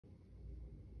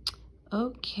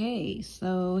Okay,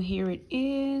 so here it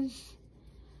is,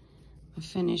 my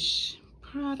finished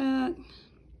product,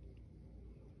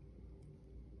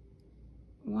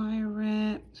 wire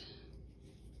wrapped.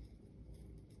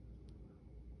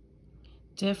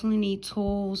 Definitely need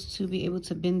tools to be able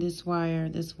to bend this wire.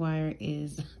 This wire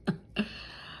is,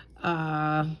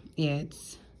 yeah,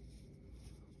 it's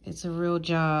a real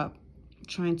job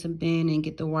trying to bend and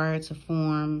get the wire to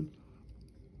form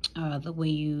the way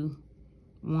you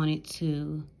want it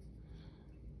to.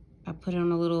 I put it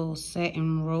on a little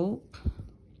satin rope.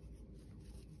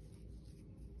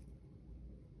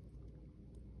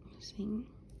 See?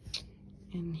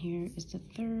 And here is the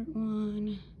third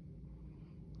one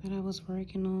that I was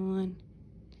working on.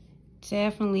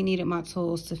 Definitely needed my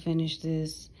tools to finish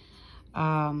this.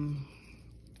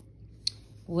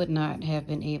 Would not have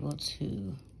been able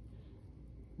to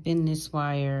bend this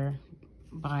wire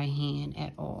by hand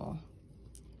at all,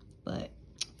 but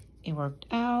it worked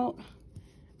out.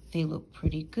 They look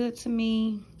pretty good to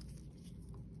me,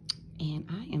 and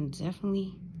I am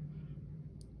definitely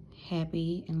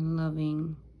happy and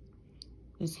loving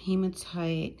this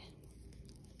hematite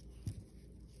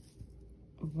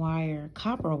wire,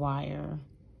 copper wire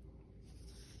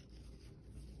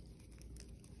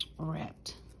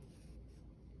wrapped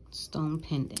stone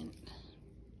pendant.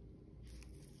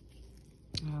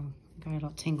 Got it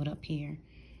all tangled up here,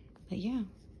 but yeah,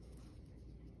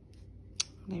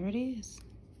 there it is.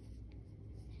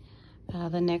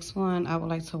 The next one I would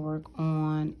like to work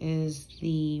on is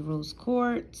the rose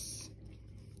quartz,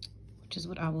 which is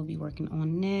what I will be working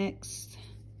on next.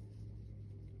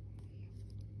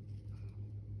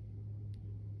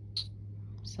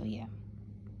 So yeah,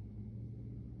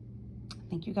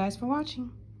 thank you guys for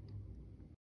watching.